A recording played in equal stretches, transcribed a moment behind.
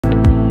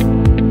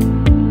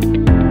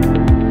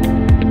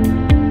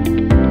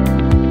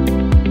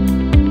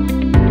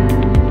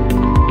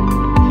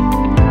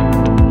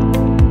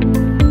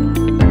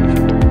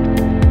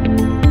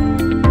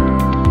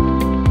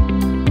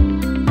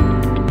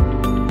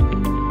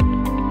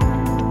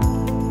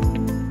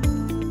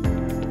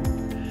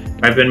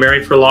I've been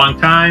married for a long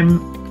time.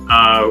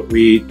 One of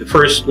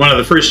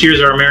the first years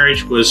of our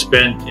marriage was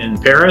spent in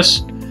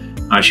Paris.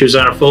 She was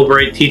on a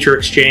Fulbright teacher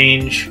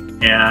exchange,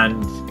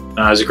 and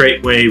it's a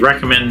great way.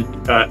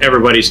 Recommend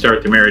everybody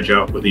start their marriage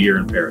out with a year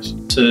in Paris.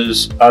 This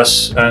is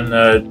us on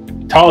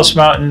the tallest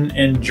mountain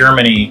in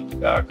Germany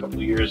a couple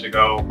of years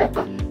ago.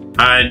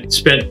 I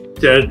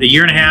spent a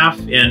year and a half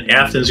in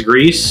Athens,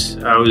 Greece.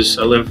 I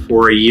lived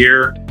for a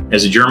year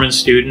as a German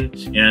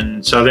student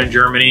in southern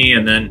Germany,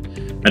 and then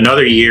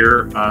another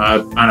year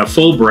on a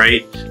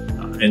Fulbright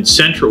in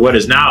what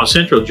is now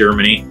central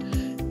Germany.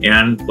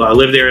 And I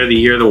lived there the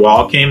year the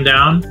wall came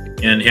down,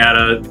 and had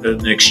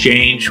an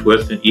exchange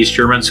with an East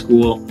German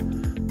school.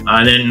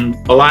 And then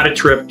a lot of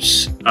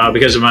trips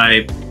because of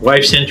my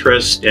wife's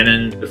interest and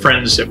in the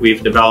friends that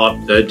we've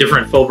developed. A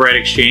different Fulbright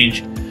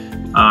exchange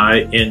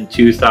in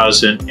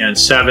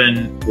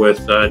 2007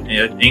 with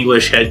an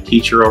English head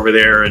teacher over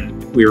there,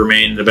 and we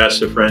remain the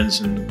best of friends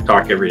and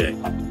talk every day.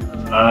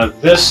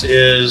 This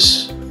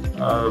is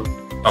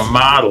a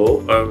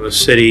model of a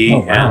city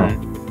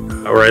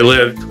where I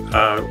lived.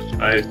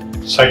 My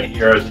second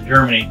year I was in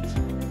Germany.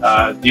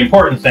 The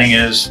important thing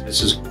is,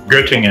 this is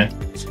Göttingen.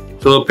 It's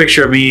a little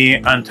picture of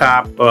me on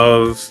top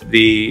of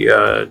the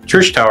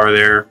church tower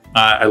there.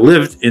 I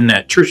lived in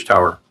that church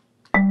tower.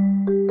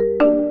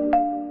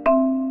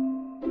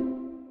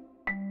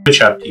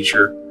 Shop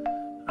teacher,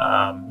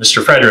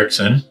 Mr.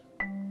 Fredrickson,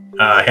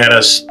 had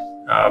us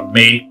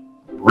make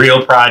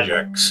real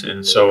projects,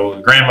 and so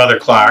the grandmother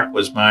clock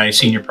was my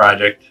senior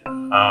project,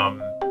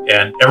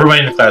 and everybody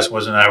in the class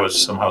wasn't I was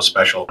somehow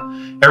special.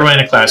 Everybody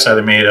in the class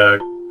either made a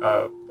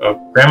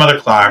grandmother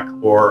clock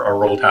or a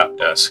roll top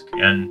desk,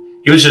 and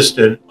he was just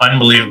an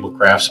unbelievable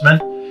craftsman.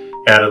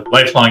 Had a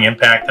lifelong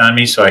impact on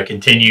me, so I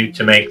continued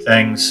to make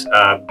things.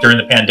 During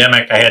the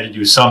pandemic, I had to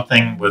do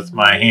something with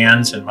my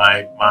hands and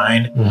my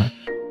mind.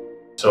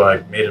 So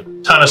I made a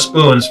ton of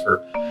spoons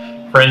for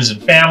friends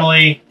and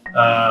family.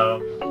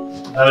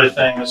 Another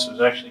thing, this was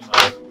actually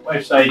my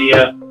wife's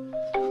idea,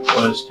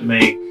 was to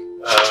make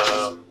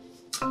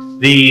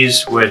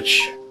these,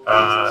 which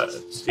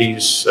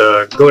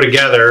go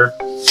together,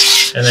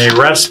 and they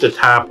rest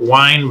atop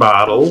wine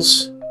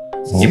bottles.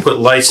 You put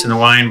lights in the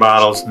wine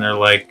bottles, and they're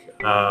like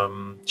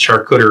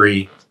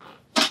charcuterie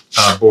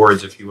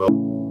boards, if you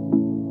will.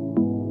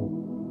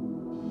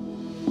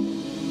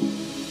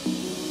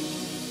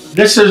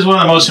 This is one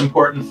of the most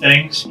important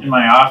things in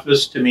my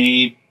office to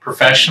me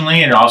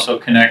professionally, and it also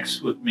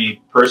connects with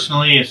me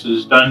personally. This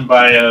was done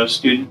by a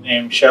student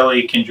named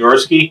Shelley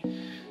Kinjorski.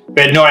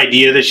 I had no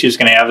idea that she was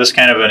going to have this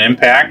kind of an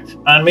impact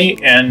on me,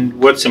 and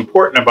what's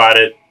important about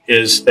it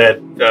is that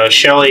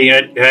Shelley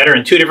had her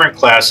in two different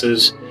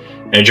classes,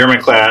 a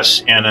German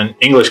class and an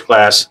English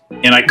class,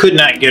 and I could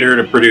not get her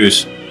to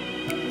produce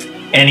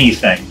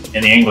anything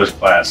in the English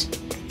class.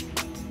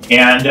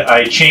 And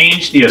I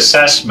changed the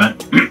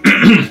assessment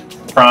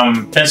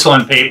from pencil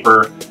and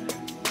paper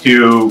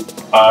to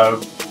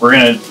we're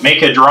going to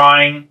make a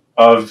drawing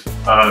of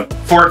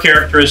 4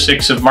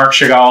 characteristics of Marc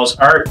Chagall's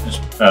art,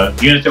 the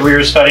unit that we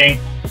were studying: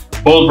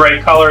 bold,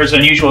 bright colors,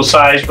 unusual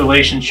size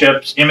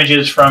relationships,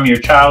 images from your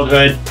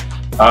childhood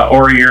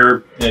or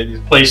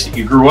the place that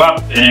you grew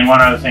up, and then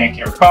one other thing I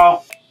can't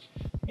recall.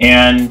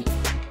 And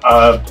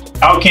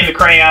out came the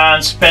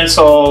crayons,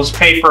 pencils,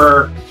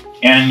 paper,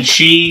 and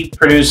she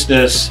produced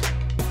this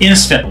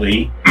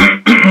instantly.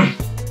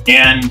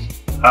 And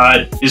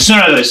as soon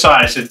as I saw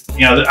it, I said,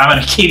 I'm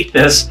going to keep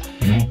this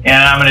and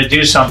I'm going to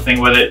do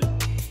something with it.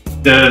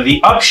 The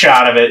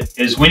upshot of it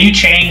is, when you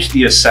change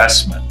the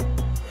assessment,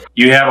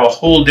 you have a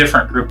whole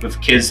different group of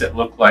kids that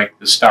look like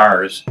the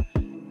stars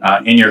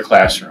in your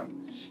classroom.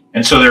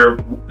 And so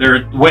there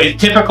are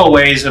typical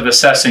ways of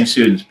assessing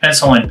students: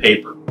 pencil and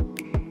paper.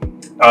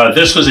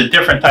 This was a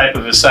different type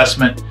of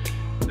assessment,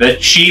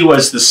 that she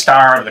was the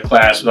star of the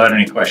class without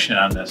any question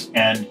on this.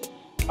 And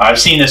I've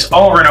seen this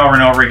over and over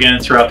and over again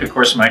throughout the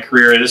course of my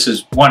career. This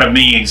is one of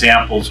many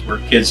examples where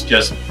kids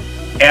just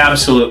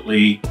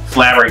absolutely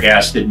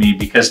flabbergasted me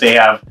because they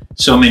have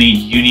so many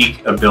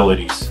unique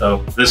abilities.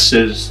 So this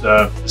is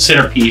the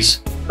centerpiece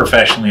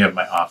professionally of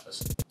my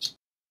office.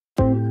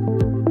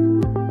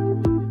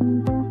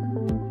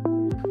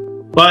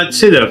 Well, I'd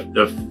say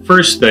the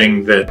first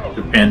thing that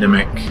the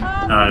pandemic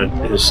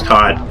has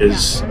taught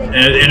is,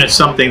 and it's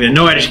something that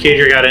no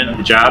educator got into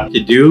the job to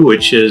do,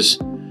 which is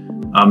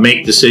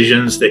make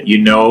decisions that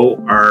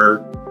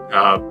are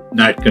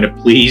not going to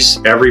please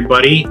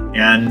everybody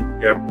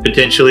and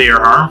potentially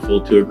are harmful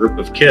to a group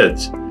of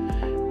kids.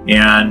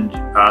 And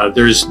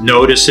there's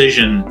no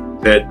decision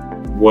that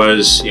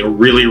was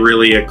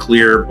really a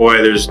clear, boy,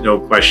 there's no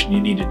question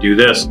you need to do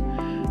this.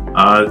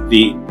 One of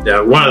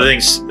the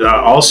things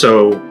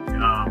also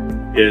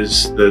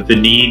is the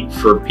need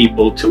for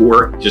people to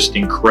work just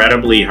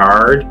incredibly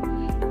hard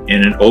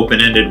in an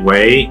open-ended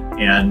way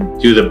and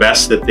do the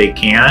best that they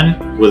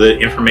can with the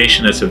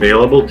information that's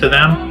available to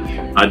them.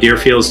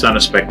 Deerfield's done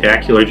a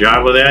spectacular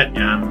job with that,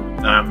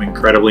 and I'm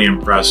incredibly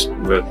impressed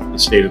with the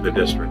state of the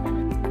district.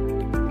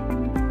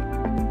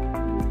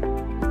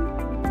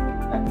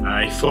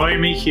 Ich freue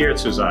mich, hier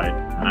zu sein,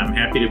 and I'm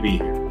happy to be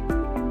here.